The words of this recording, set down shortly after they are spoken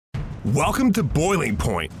Welcome to Boiling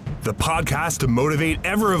Point, the podcast to motivate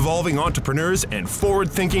ever-evolving entrepreneurs and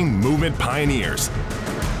forward-thinking movement pioneers.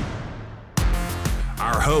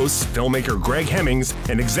 Our hosts, filmmaker Greg Hemmings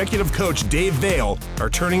and executive coach Dave Vale, are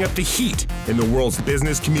turning up the heat in the world's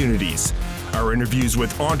business communities. Our interviews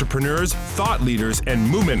with entrepreneurs, thought leaders, and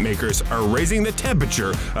movement makers are raising the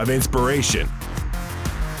temperature of inspiration.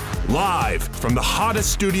 Live from the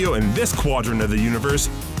hottest studio in this quadrant of the universe,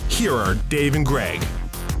 here are Dave and Greg.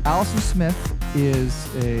 Alison Smith is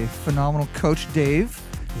a phenomenal coach. Dave,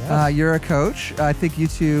 yes. You're a coach. I think you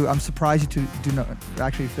two, I'm surprised you two do not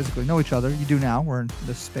actually physically know each other. You do now. We're in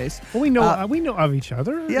this space. Well, we know of each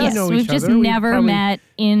other. Yes, we've just never met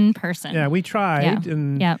in person. Yeah, we tried,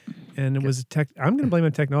 and it was I'm going to blame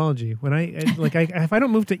on technology. When if I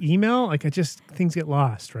don't move to email, things get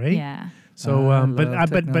lost, right? Yeah. So,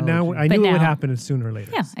 but now I knew it would happen sooner or later.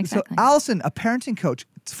 Yeah, exactly. So, Alison, a parenting coach.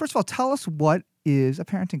 First of all, tell us what is a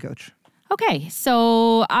parenting coach. Okay,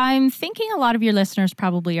 so I'm thinking a lot of your listeners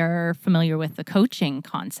probably are familiar with the coaching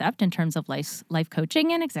concept in terms of life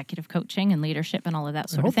coaching and executive coaching and leadership and all of that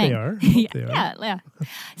sort of thing. They are. Yeah.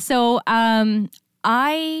 So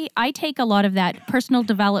I take a lot of that personal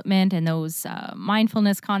development and those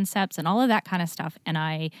mindfulness concepts and all of that kind of stuff, and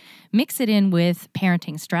I mix it in with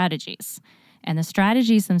parenting strategies. And the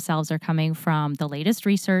strategies themselves are coming from the latest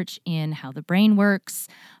research in how the brain works,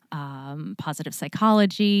 positive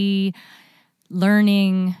psychology,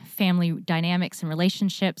 learning, family dynamics and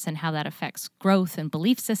relationships, and how that affects growth and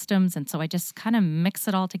belief systems. And so I just kind of mix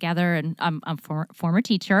it all together. And I'm a former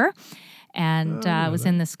teacher and was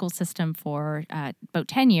in the school system for about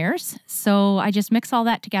 10 years. So I just mix all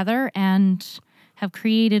that together and have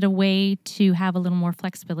created a way to have a little more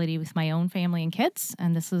flexibility with my own family and kids.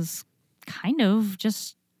 And this is kind of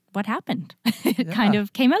just what happened. It kind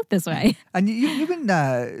of came out this way. And you've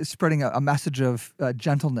been spreading a message of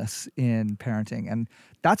gentleness in parenting. And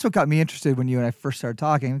that's what got me interested when you and I first started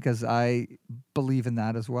talking, because I believe in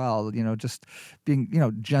that as well. You know, just being,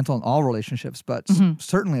 gentle in all relationships, but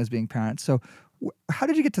certainly as being parents. So how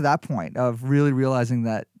did you get to that point of really realizing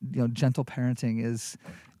that, gentle parenting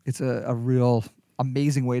it's a real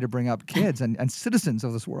amazing way to bring up kids and citizens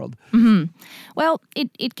of this world? Mm-hmm. Well,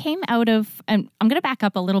 it came out of, and I'm going to back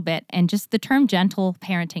up a little bit, and just the term gentle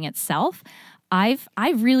parenting itself, I've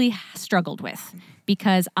really struggled with,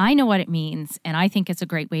 because I know what it means, and I think it's a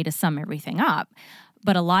great way to sum everything up.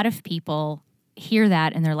 But a lot of people hear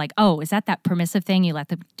that and they're like, "Oh, is that permissive thing? You let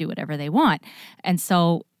them do whatever they want." And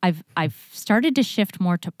so I've started to shift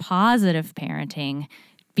more to positive parenting,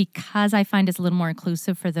 because I find it's a little more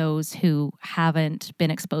inclusive for those who haven't been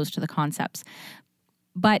exposed to the concepts.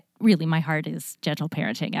 But really, my heart is gentle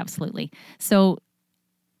parenting, absolutely. So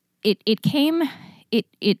it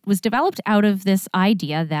was developed out of this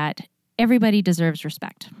idea that everybody deserves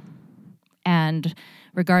respect. And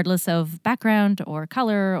regardless of background or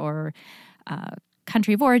color or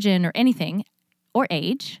country of origin or anything, or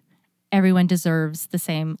age, everyone deserves the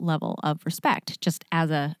same level of respect, just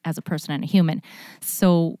as a person and a human.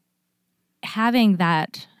 So having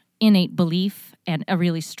that innate belief and a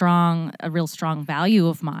real strong value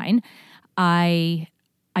of mine, I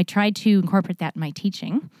tried to incorporate that in my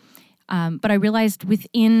teaching. But I realized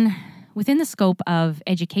within the scope of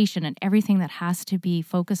education and everything that has to be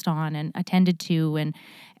focused on and attended to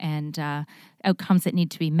and outcomes that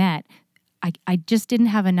need to be met, I just didn't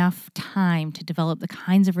have enough time to develop the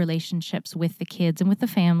kinds of relationships with the kids and with the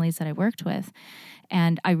families that I worked with.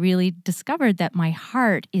 And I really discovered that my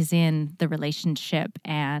heart is in the relationship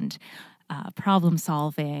and problem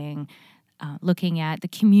solving, looking at the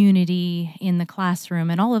community in the classroom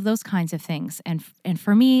and all of those kinds of things. And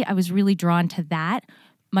for me, I was really drawn to that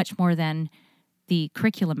much more than the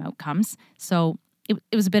curriculum outcomes. So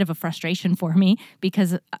it was a bit of a frustration for me,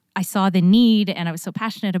 because I saw the need and I was so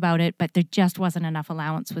passionate about it, but there just wasn't enough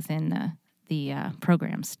allowance within the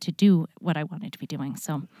programs to do what I wanted to be doing.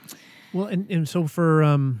 So, well, and so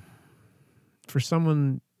for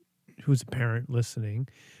someone who's a parent listening,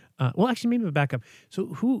 maybe we'll back up. So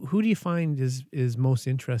who do you find is most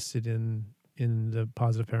interested in the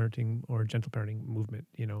positive parenting or gentle parenting movement?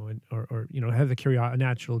 Or have the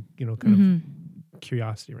natural kind of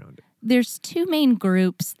curiosity around it? There's two main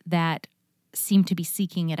groups that seem to be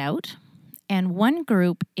seeking it out. And one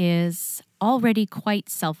group is already quite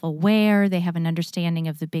self-aware. They have an understanding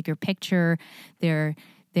of the bigger picture. They're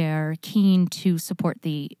keen to support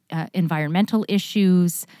the environmental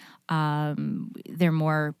issues. They're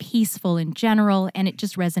more peaceful in general, and it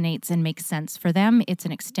just resonates and makes sense for them. It's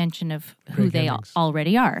an extension of who they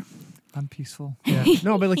already are. I'm peaceful. Yeah.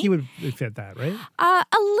 No, but like he would fit that, right?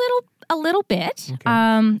 A little bit.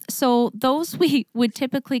 Okay. So those we would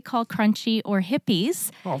typically call crunchy or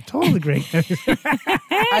hippies. Oh, totally great.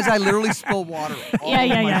 As I literally spill water all over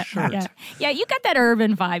my shirt. Yeah, you got that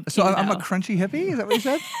urban vibe. So too, I'm a though. crunchy hippie? Is that what you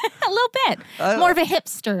said? A little bit. More of a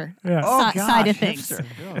hipster side of things. Hipster.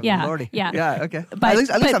 Oh, Yeah, Lordy. yeah. Yeah, okay. But, at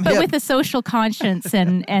least I'm but hip. with a social conscience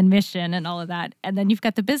and mission and all of that. And then you've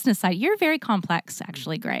got the business side. You're very complex,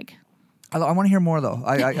 actually, Greg. I want to hear more, though.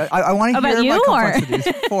 I want to About hear you, my or?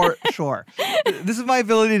 complexities, for sure. This is my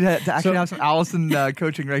ability to actually have some Allison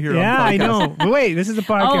coaching right here Yeah, on I the podcast. know. But wait, this is a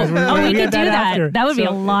podcast. We get could do that. after. That would be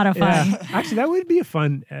a lot of fun. Yeah. Actually, that would be a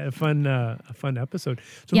fun episode.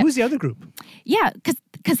 So Yep. who's the other group? Yeah,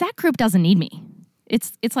 because that group doesn't need me.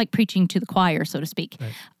 It's like preaching to the choir, so to speak.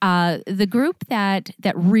 Right. The group that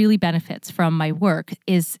really benefits from my work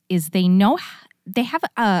is they know they have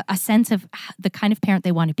a sense of the kind of parent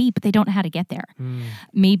they want to be, but they don't know how to get there.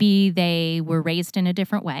 Maybe they were raised in a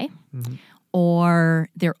different way, or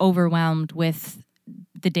they're overwhelmed with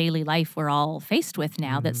the daily life we're all faced with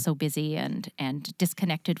now that's so busy and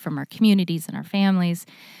disconnected from our communities and our families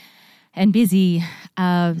and busy.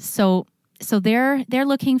 So they're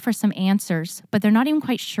looking for some answers, but they're not even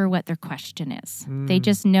quite sure what their question is. They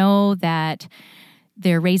just know that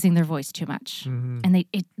they're raising their voice too much, and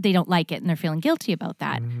they don't like it, and they're feeling guilty about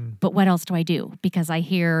that. But what else do I do? Because I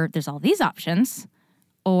hear there's all these options,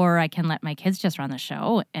 or I can let my kids just run the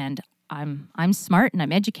show, and I'm smart and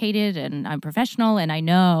I'm educated and I'm professional, and I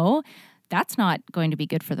know that's not going to be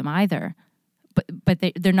good for them either. But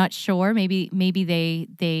they're not sure. Maybe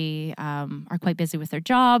they are quite busy with their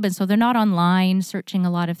job, and so they're not online searching a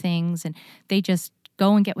lot of things, and they just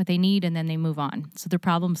go and get what they need, and then they move on. So they're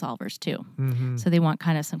problem solvers too. So they want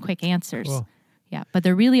kind of some quick answers. Cool. Yeah, but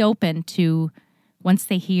they're really open to once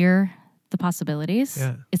they hear the possibilities.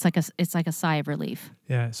 Yeah. It's like a sigh of relief.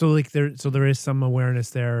 Yeah. So there is some awareness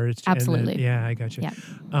there. Absolutely. I got you. Yeah.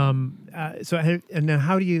 And now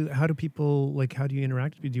how do you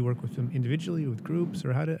interact? Do you work with them individually, with groups,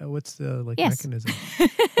 or what's the Yes. mechanism?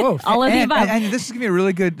 Oh, All of the above. And this is gonna be a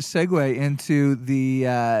really good segue into the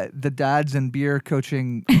dads and beer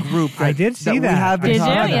coaching group. I did see that. we have been Did you?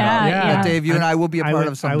 talking about. Yeah. That Dave, you and I will be a part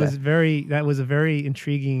of someday. That was a very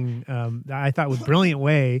intriguing. I thought was brilliant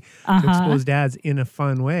way to expose dads in a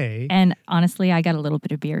fun way. And honestly, I got a little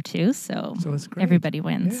bit of beer too, so that's great. everybody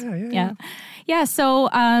wins. Yeah. So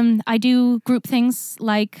I do group things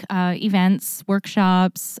like events,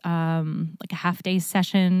 workshops, like a half-day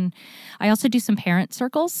session. I also do some parent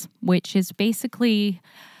circles, which is basically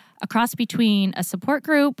a cross between a support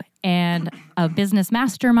group and a business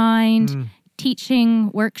mastermind,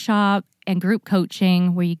 teaching workshop and group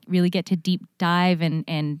coaching, where you really get to deep dive and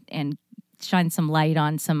shine some light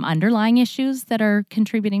on some underlying issues that are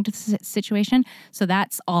contributing to the situation. So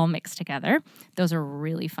that's all mixed together. Those are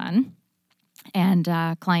really fun. And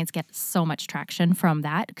clients get so much traction from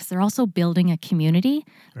that because they're also building a community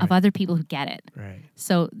of other people who get it. Right.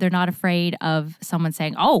 So they're not afraid of someone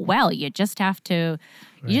saying, "Oh, well, you just have to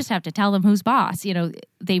tell them who's boss."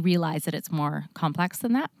 They realize that it's more complex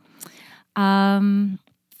than that.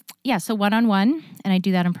 So one-on-one, and I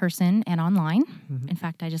do that in person and online. In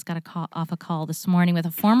fact, I just got off a call this morning with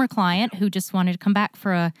a former client who just wanted to come back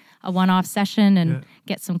for a one-off session and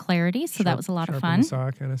get some clarity. So that was a lot of fun. Saw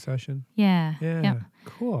kind of session. Yeah. Yeah. Yep.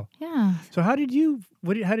 Cool. Yeah. So how did you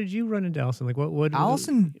run into Alison? Like what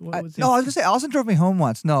Allison. what was I was gonna say Allison drove me home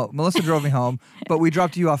once. No, Melissa drove me home, but we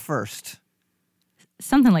dropped you off first.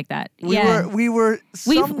 Something like that. We were.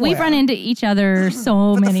 We've run into each other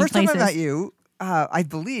so but many the first places. time I met you, I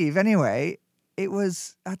believe anyway,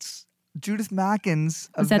 that's Judith Mackin's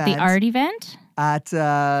Was that the art event? at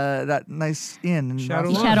that nice inn in Shadow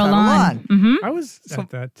Lawn. Mm-hmm. I was at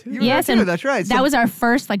that too. You were Yes, there too, and that's right. That was our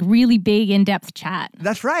first really big in-depth chat.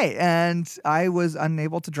 That's right. And I was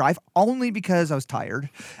unable to drive only because I was tired.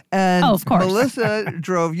 And Oh, of course. Melissa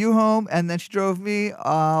drove you home, and then she drove me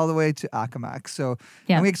all the way to Accomack. So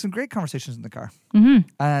and we had some great conversations in the car. Mm-hmm.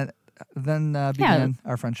 And then began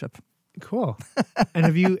our friendship. Cool. And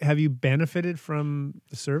have you benefited from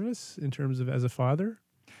the service in terms of as a father?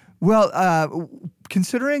 Well,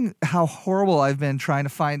 considering how horrible I've been trying to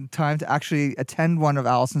find time to actually attend one of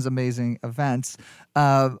Allison's amazing events,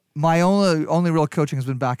 my only real coaching has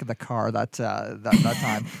been back in the car that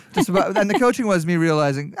time. And the coaching was me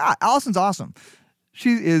realizing Allison's awesome.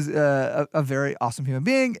 She is a very awesome human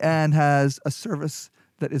being and has a service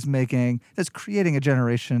that's creating a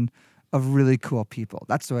generation of really cool people.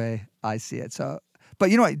 That's the way I see it. So But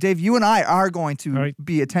you know what, Dave, you and I are going to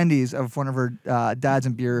be attendees of one of her Dads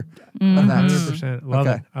and Beer events. 100%. Love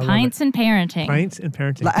it. I love Pints it. and parenting. Pints and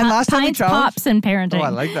parenting. And last time we Pints, challenged, pops, and parenting. Oh, I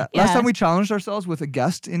like that. Yeah. Last time we challenged ourselves with a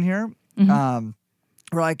guest in here.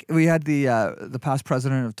 We're like, we had the past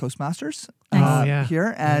president of Toastmasters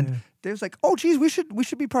here, and Dave's like, "Oh, geez, we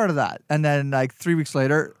should be part of that." And then like 3 weeks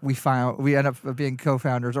later, we end up being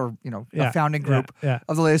co-founders, or a founding group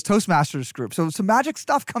of the latest Toastmasters group. So some magic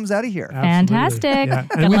stuff comes out of here. Fantastic! Yeah.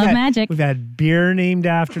 I love magic. We've had beer named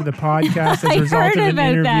after the podcast as a result of an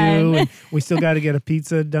interview, and we still got to get a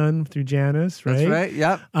pizza done through Janice, right? That's right.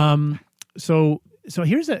 Yep. So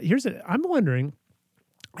here's a. I'm wondering.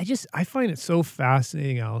 I find it so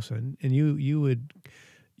fascinating, Alison, and you would,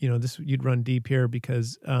 you'd run deep here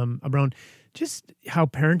because around just how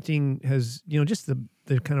parenting has, just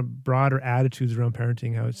the kind of broader attitudes around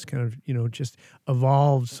parenting, how it's kind of, just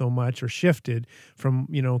evolved so much or shifted from,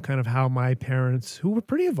 kind of how my parents, who were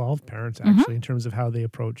pretty evolved parents actually in terms of how they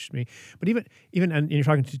approached me, but even and you're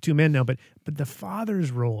talking to two men now, but the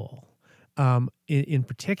father's role. In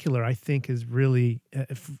particular, I think is really,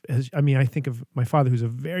 I think of my father, who's a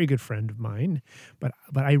very good friend of mine, but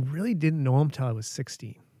I really didn't know him till I was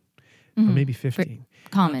 16 or maybe 15.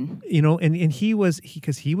 Common. And he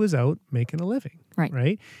was out making a living.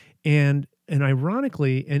 Right. And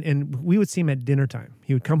ironically, and we would see him at dinner time.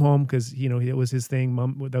 He would come home because, it was his thing.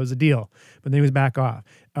 Mom, that was a deal. But then he was back off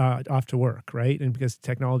to work, right? And because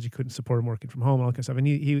technology couldn't support him working from home and all that kind of stuff. And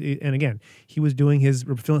he was doing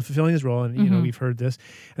fulfilling his role. And, we've heard this.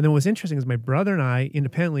 And then what's interesting is my brother and I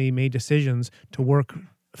independently made decisions to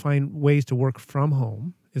find ways to work from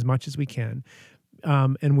home as much as we can.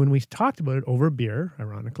 And when we talked about it over beer,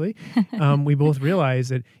 ironically, we both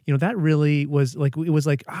realized that, that really was like, it was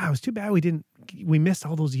like, it was too bad we missed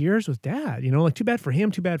all those years with Dad, like too bad for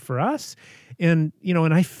him, too bad for us. And,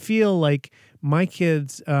 and I feel like my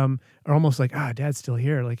kids are almost like, Dad's still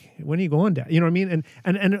here. Like, when are you going, Dad? You know what I mean?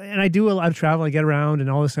 And I do a lot of travel, I get around and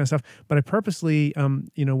all this kind of stuff, but I purposely,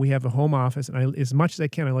 we have a home office, and as much as I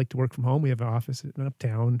can, I like to work from home. We have an office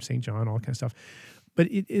uptown, St. John, all that kind of stuff. But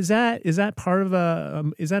is that part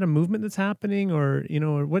of is that a movement that's happening, or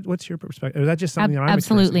or what's your perspective? Or is that just something that I'm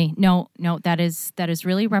absolutely no, that is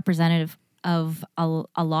really representative of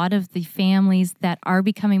a lot of the families that are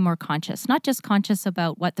becoming more conscious, not just conscious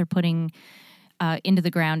about what they're putting into the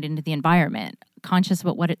ground, into the environment, conscious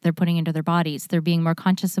about what they're putting into their bodies. They're being more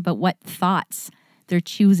conscious about what thoughts they're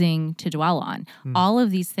choosing to dwell on. All of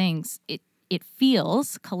these things, it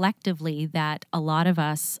feels collectively that a lot of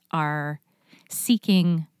us are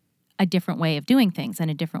seeking a different way of doing things and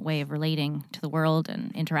a different way of relating to the world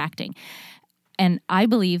and interacting. And I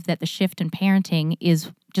believe that the shift in parenting is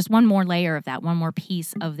just one more layer of that, one more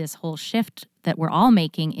piece of this whole shift that we're all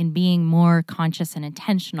making in being more conscious and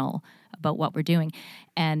intentional about what we're doing.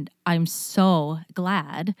 And I'm so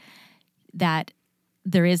glad that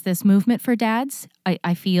there is this movement for dads.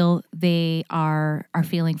 I feel they are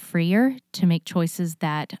feeling freer to make choices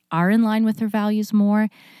that are in line with their values more,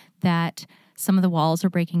 that some of the walls are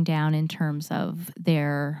breaking down in terms of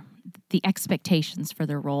the expectations for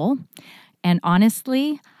their role. And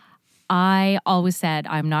honestly, I always said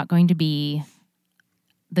I'm not going to be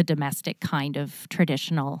the domestic kind of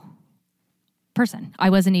traditional person.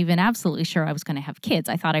 I wasn't even absolutely sure I was going to have kids.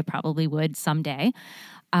 I thought I probably would someday.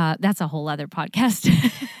 That's a whole other podcast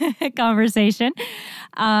conversation.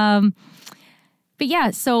 But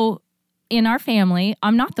yeah, so in our family,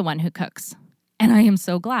 I'm not the one who cooks. And I am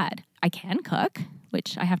so glad. I can cook,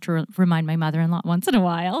 which I have to remind my mother-in-law once in a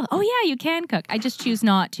while. Oh yeah, you can cook. I just choose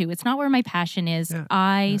not to. It's not where my passion is. Yeah,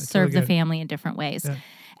 I serve totally the family in different ways. Yeah.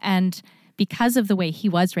 And because of the way he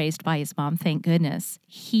was raised by his mom, thank goodness,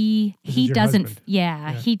 he doesn't,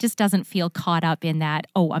 he just doesn't feel caught up in that,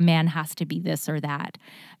 a man has to be this or that.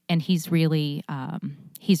 And he's really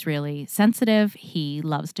sensitive. He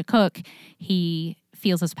loves to cook. He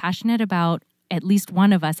feels as passionate about at least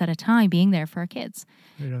one of us at a time being there for our kids.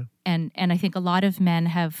 Yeah. And I think a lot of men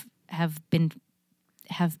have been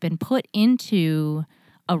put into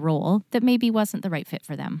a role that maybe wasn't the right fit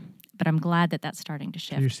for them. But I'm glad that that's starting to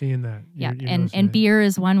shift. You're seeing that. Yeah, and beer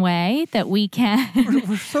is one way that we can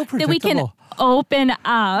we're so predictable. that we can open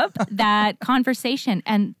up that conversation.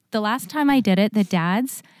 And the last time I did it, the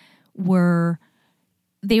dads were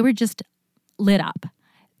just lit up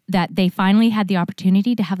that they finally had the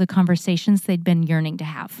opportunity to have the conversations they'd been yearning to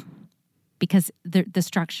have, because the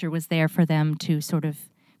structure was there for them to sort of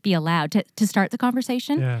be allowed to start the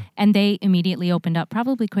conversation. Yeah. And they immediately opened up,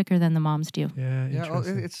 probably quicker than the moms do. Yeah, well,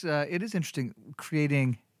 interesting. it is interesting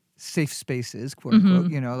creating safe spaces, quote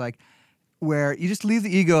unquote, like where you just leave the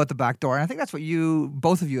ego at the back door. And I think that's what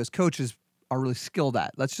both of you as coaches are really skilled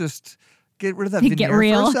at. Let's just get rid of that Get veneer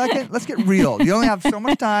real. for a second. Let's get real. You only have so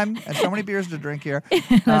much time and so many beers to drink here.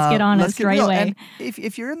 Let's get honest right real. away. And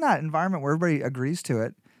if you're in that environment where everybody agrees to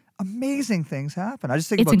it, amazing things happen. I just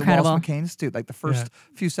think It's about incredible. the Wallace McCain Institute, like the first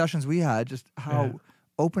few sessions we had, just how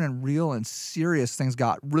open and real and serious things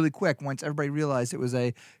got really quick once everybody realized it was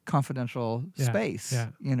a confidential space.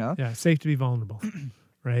 You know? Yeah, safe to be vulnerable.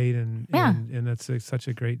 Right, and that's such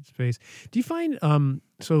a great space. Do you find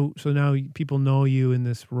so now people know you in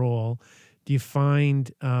this role? Do you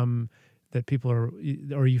find that people are,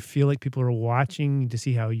 or you feel like people are watching to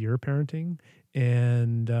see how you're parenting,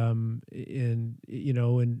 and you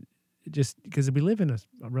know, and just because we live in a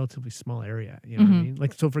relatively small area, you know what I mean?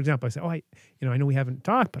 Like, so for example, I say, I know we haven't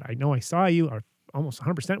talked, but I know I saw you, or almost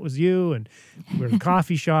 100% was you, and we're in a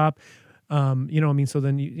coffee shop. You know, I mean, so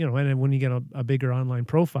then, you know, and then when you get a bigger online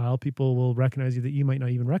profile, people will recognize you that you might not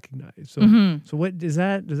even recognize. So, so what does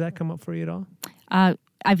that come up for you at all?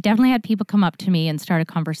 I've definitely had people come up to me and start a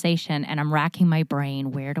conversation, and I'm racking my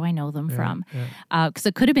brain. Where do I know them from? Because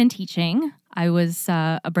it could have been teaching. I was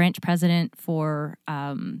a branch president for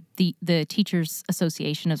the Teachers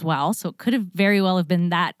Association as well, so it could have very well have been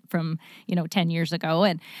that from 10 years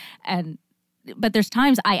ago. But there's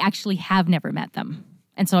times I actually have never met them.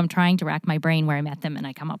 And so I'm trying to rack my brain where I met them, and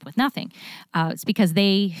I come up with nothing. It's because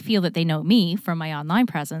they feel that they know me from my online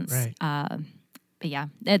presence. Right. But yeah,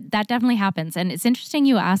 that definitely happens. And it's interesting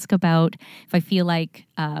you ask about if I feel like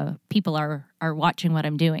people are watching what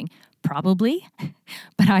I'm doing. Probably.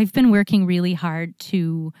 But I've been working really hard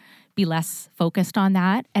to be less focused on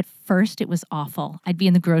that. At first, it was awful. I'd be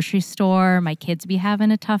in the grocery store. My kids be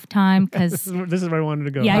having a tough time because this is where I wanted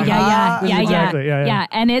to go. Yeah.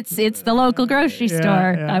 And it's the local grocery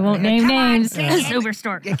store. I won't name names. The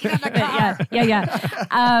Superstore. Did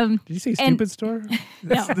you say stupid store?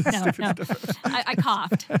 No. I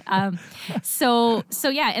coughed. So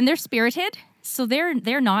yeah, and they're spirited. So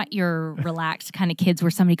they're not your relaxed kind of kids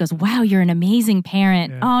where somebody goes, "Wow, you're an amazing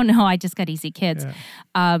parent." Oh no, I just got easy kids.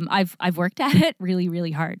 I've worked at it really,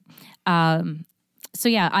 really hard. So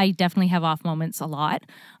yeah, I definitely have off moments a lot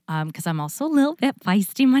because I'm also a little bit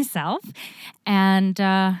feisty myself, and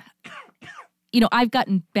I've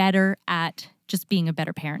gotten better at just being a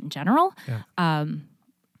better parent in general,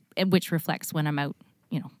 which reflects when I'm out,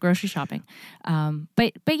 grocery shopping.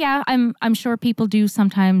 But yeah, I'm sure people do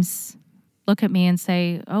sometimes look at me and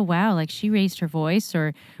say, "Oh wow, like she raised her voice,"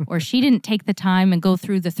 or she didn't take the time and go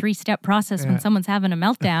through the 3-step process when someone's having a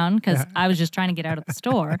meltdown because I was just trying to get out of the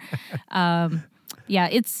store.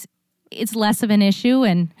 It's less of an issue,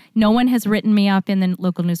 and no one has written me up in the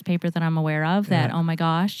local newspaper that I'm aware of that, oh my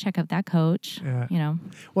gosh, check out that coach. Well,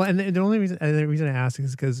 and the only reason I ask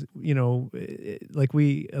is because a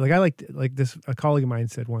colleague of mine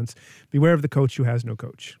said once, "Beware of the coach who has no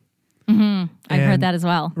coach." I've heard that as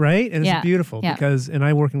well. Right? And it's beautiful because, and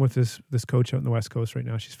I'm working with this coach out in the West Coast right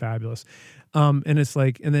now. She's fabulous. And it's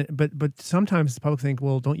like, but sometimes the public think,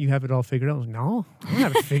 well, don't you have it all figured out? I was like, no, I don't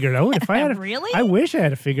have it figured out. If I had really? I wish I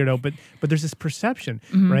had it figured out, but there's this perception,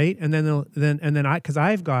 right? And then because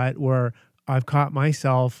I've got where I've caught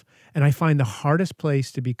myself, and I find the hardest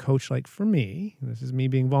place to be coach-like for me, and this is me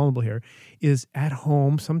being vulnerable here, is at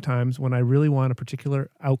home sometimes when I really want a particular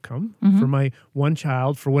outcome for my one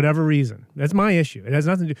child for whatever reason. That's my issue. It has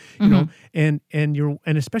nothing to do, you know, and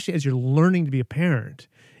especially as you're learning to be a parent,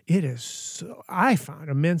 it is so, I found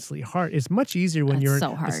immensely hard. It's much easier when you're in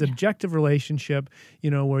a subjective relationship,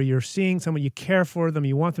 where you're seeing someone, you care for them,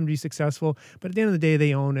 you want them to be successful, but at the end of the day,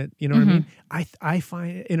 they own it. You know what I mean? I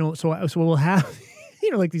find, so we'll have...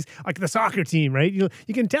 like the soccer team, right? You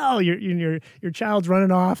can tell your child's running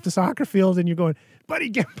off the soccer field, and you're going, buddy,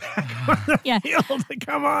 get back on the field.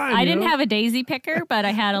 Come on. I didn't have a daisy picker, but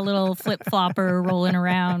I had a little flip flopper rolling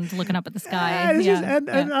around, looking up at the sky.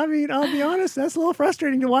 And I mean, I'll be honest, that's a little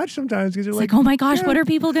frustrating to watch sometimes because you're like, oh my gosh, what are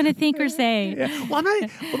people going to think or say? Well,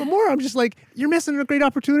 the more I'm just like, you're missing a great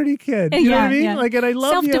opportunity, kid. You know what I mean? Like, and I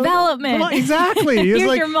love self-development. Exactly. It's Here's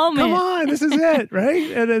like, your moment. Come on, this is it,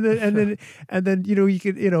 right? And then you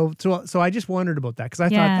could, so I just wondered about that because I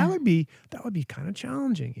thought that would be kind of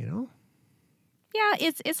challenging, Yeah,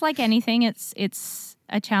 it's like anything. It's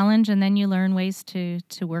a challenge, and then you learn ways to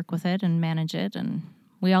work with it and manage it, and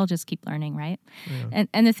we all just keep learning, right? Yeah.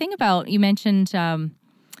 And the thing about, you mentioned, that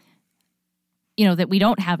we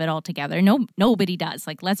don't have it all together. Nobody does.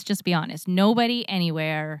 Like, let's just be honest. Nobody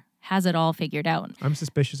anywhere has it all figured out. I'm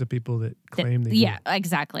suspicious of people that claim they do. Yeah,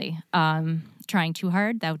 exactly. Trying too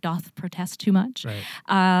hard, thou doth protest too much. Right.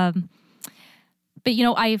 But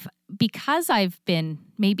because I've been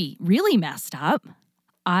maybe really messed up,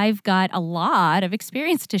 I've got a lot of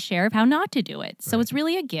experience to share of how not to do it. So it's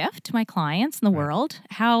really a gift to my clients and the world,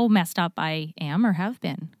 how messed up I am or have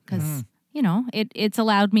been. Because, it's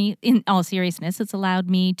allowed me, in all seriousness, it's allowed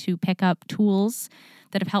me to pick up tools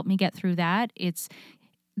that have helped me get through that.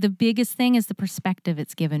 The biggest thing is the perspective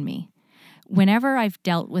it's given me. Whenever I've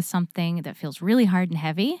dealt with something that feels really hard and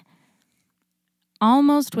heavy,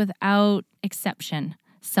 almost without exception,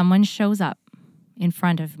 someone shows up in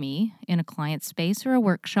front of me in a client space or a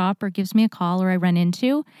workshop or gives me a call or I run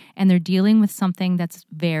into, and they're dealing with something that's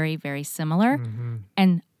very, very similar.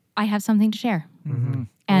 And I have something to share.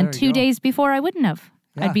 And 2 days before I wouldn't have.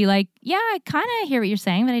 Yeah. I'd be like, yeah, I kind of hear what you're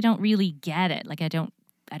saying, but I don't really get it. Like I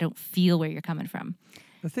don't feel where you're coming from.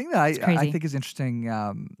 The thing that I think is interesting,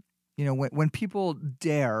 when people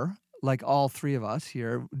dare, like all three of us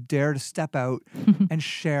here, dare to step out and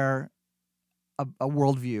share a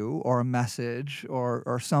worldview or a message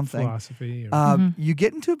or something. Philosophy. You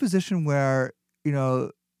get into a position where,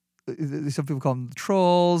 some people call them the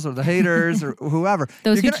trolls or the haters or whoever.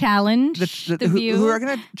 Those who challenge the view. Who are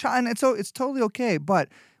going to challenge. And so it's totally okay. But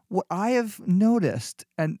what I have noticed,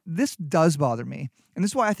 and this does bother me, and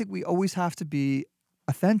this is why I think we always have to be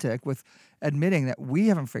authentic with admitting that we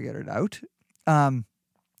haven't figured it out.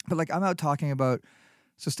 But like I'm out talking about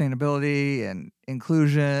sustainability and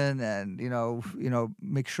inclusion and,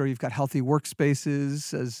 make sure you've got healthy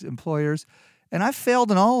workspaces as employers. And I've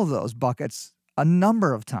failed in all of those buckets a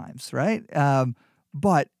number of times, right?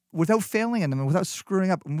 But without failing in them and without screwing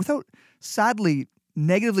up and without sadly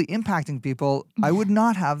negatively impacting people, I would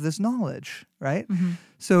not have this knowledge, right?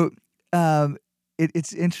 So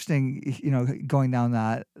it's interesting, going down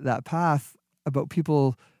that path about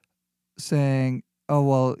people saying, "Oh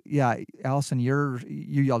well, yeah, Alison, you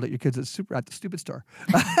yelled at your kids at the stupid store."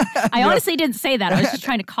 I honestly didn't say that. I was just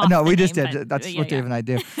trying to cough. No, we just did. That's what Dave and I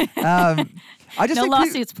do. I just no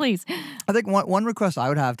lawsuits, please. I think one request I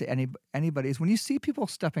would have to anybody is when you see people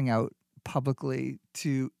stepping out publicly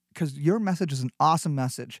because your message is an awesome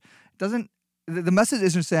message. The message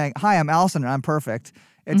isn't saying, "Hi, I'm Alison and I'm perfect."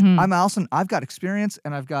 It's I'm Alison. I've got experience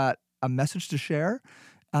and I've got a message to share.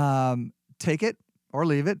 Take it or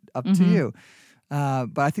leave it, up to you.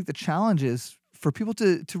 But I think the challenge is for people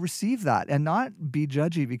to receive that and not be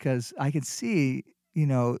judgy, because I can see,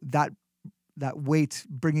 that weight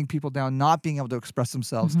bringing people down, not being able to express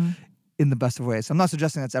themselves in the best of ways. I'm not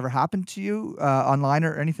suggesting that's ever happened to you online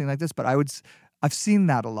or anything like this, but I've seen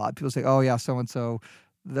that a lot. People say, "Oh yeah, so and so,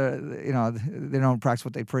 they don't practice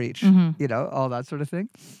what they preach," all that sort of thing.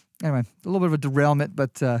 Anyway, a little bit of a derailment,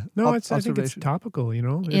 but no, I think it's topical.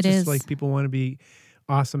 It's just like people want to be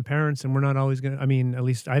awesome parents, and we're not always going to, at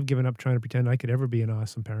least I've given up trying to pretend I could ever be an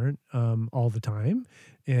awesome parent all the time.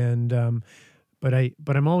 And, but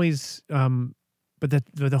I'm always, but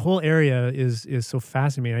the whole area is so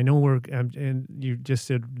fascinating. I know and you just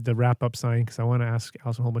did the wrap up sign because I want to ask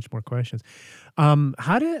Alison a whole bunch more questions.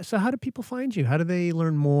 How do people find you? How do they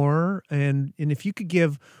learn more? And if you could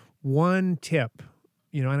give one tip,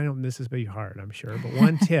 and I know this is very hard, I'm sure, but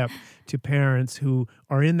one tip to parents who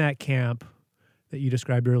are in that camp that you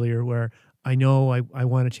described earlier, where I know I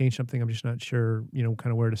want to change something, I'm just not sure, kind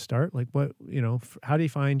of where to start. Like what, how do you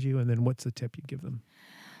find you? And then what's the tip you give them?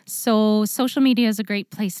 So social media is a great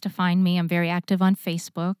place to find me. I'm very active on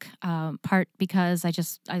Facebook, part because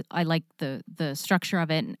I like the structure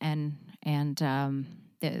of it and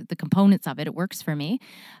the components of it. It works for me,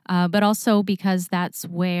 but also because that's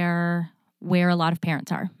where a lot of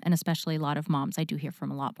parents are, and especially a lot of moms. I do hear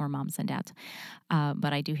from a lot more moms than dads,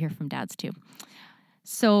 but I do hear from dads too.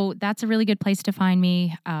 So that's a really good place to find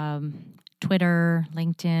me. Twitter,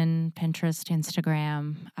 LinkedIn, Pinterest,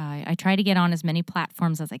 Instagram. I try to get on as many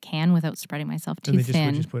platforms as I can without spreading myself too thin.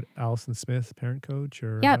 And just put Alison Smith, parent coach?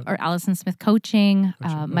 Or Alison Smith Coaching.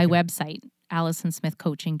 My website,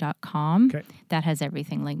 AlisonSmithCoaching.com. Okay. That has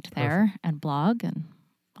everything linked there. Perfect. And blog and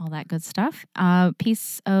all that good stuff.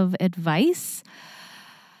 Piece of advice.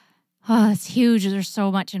 Oh, it's huge. There's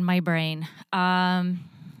so much in my brain.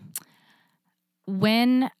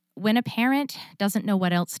 When a parent doesn't know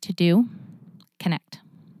what else to do, connect.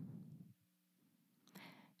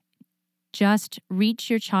 Just reach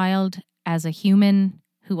your child as a human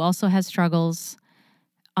who also has struggles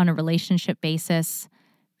on a relationship basis.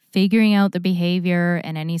 Figuring out the behavior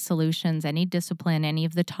and any solutions, any discipline, any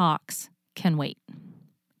of the talks can wait.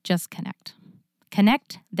 Just connect.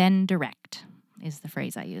 Connect, then direct. is the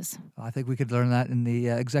phrase I use. I think we could learn that in the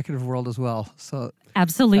executive world as well. So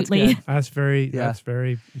Absolutely. That's very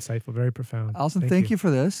insightful, very profound. Alison, thank you for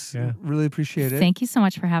this. Yeah. Really appreciate it. Thank you so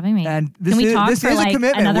much for having me. And this Can we is, talk this for is like a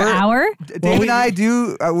commitment. another hour? Dave and I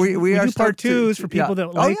do. We are do part twos for people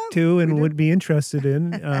that like to and would be interested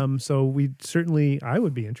in. So I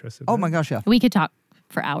would be interested. Oh my gosh, yeah. We could talk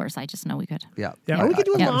for hours. I just know we could. Yeah. Or we could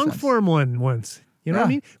do a 100%. long form one once. You know what I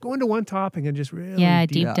mean? Go into one topic and just really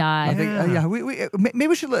deep dive. I think, maybe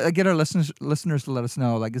we should get our listeners to let us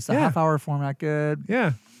know. Like, is the half-hour format good?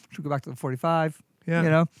 Yeah. Should we go back to the 45? Yeah.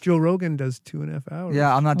 You know? Joe Rogan does 2.5 hours.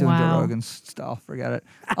 Yeah, I'm not doing Joe Rogan's style. Forget it.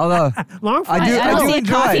 Although, long form. I don't see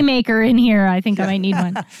enjoy. a coffee maker in here. I think I might need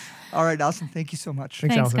one. All right, Alison, thank you so much.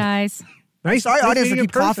 Thanks, Alison. Guys. Nice. Sorry, audience, I meeting in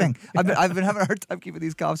keep coughing. person. I've been having a hard time keeping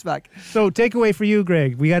these coughs back. So, takeaway for you,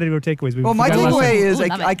 Greg. We got to do our takeaways. Well, my takeaway is Ooh,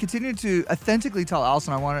 love it. I continue to authentically tell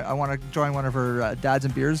Alison I want to join one of her Dads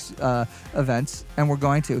and Beers events, and we're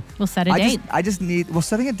going to. We'll set a date. I just need. Well,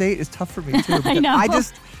 setting a date is tough for me too. I know.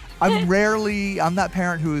 I'm that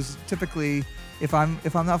parent who's typically, if I'm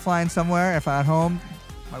not flying somewhere, if I'm at home,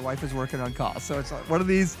 my wife is working on call. So it's like one of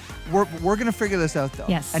these. We're gonna figure this out though.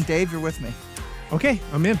 Yes. And Dave, you're with me. Okay,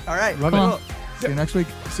 I'm in. All right. Love Cool. it. See you next week.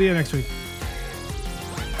 See you next week.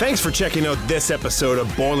 Thanks for checking out this episode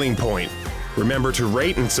of Boiling Point. Remember to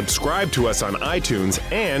rate and subscribe to us on iTunes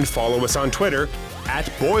and follow us on Twitter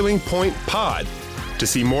 @BoilingPointPod. To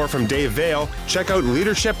see more from Dave Vale, check out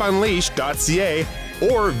leadershipunleashed.ca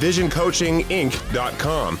or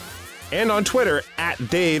visioncoachinginc.com, and on Twitter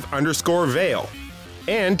 @Dave_Vale.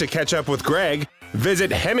 And to catch up with Greg,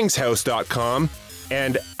 visit hemmingshouse.com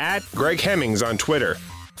and @GregHemmings on Twitter.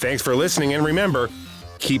 Thanks for listening, and remember,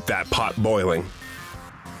 keep that pot boiling.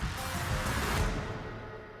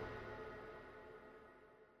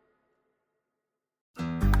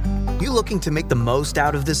 You looking to make the most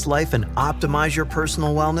out of this life and optimize your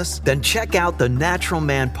personal wellness? Then check out the Natural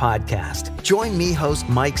Man Podcast. Join me, host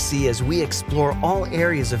Mike C., as we explore all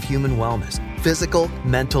areas of human wellness, physical,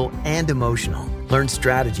 mental, and emotional. Learn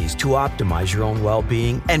strategies to optimize your own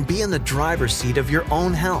well-being and be in the driver's seat of your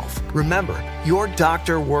own health. Remember, your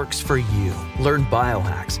doctor works for you. Learn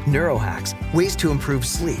biohacks, neurohacks, ways to improve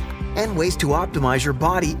sleep, and ways to optimize your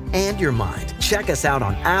body and your mind. Check us out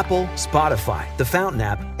on Apple, Spotify, the Fountain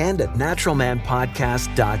app, and at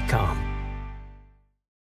naturalmanpodcast.com.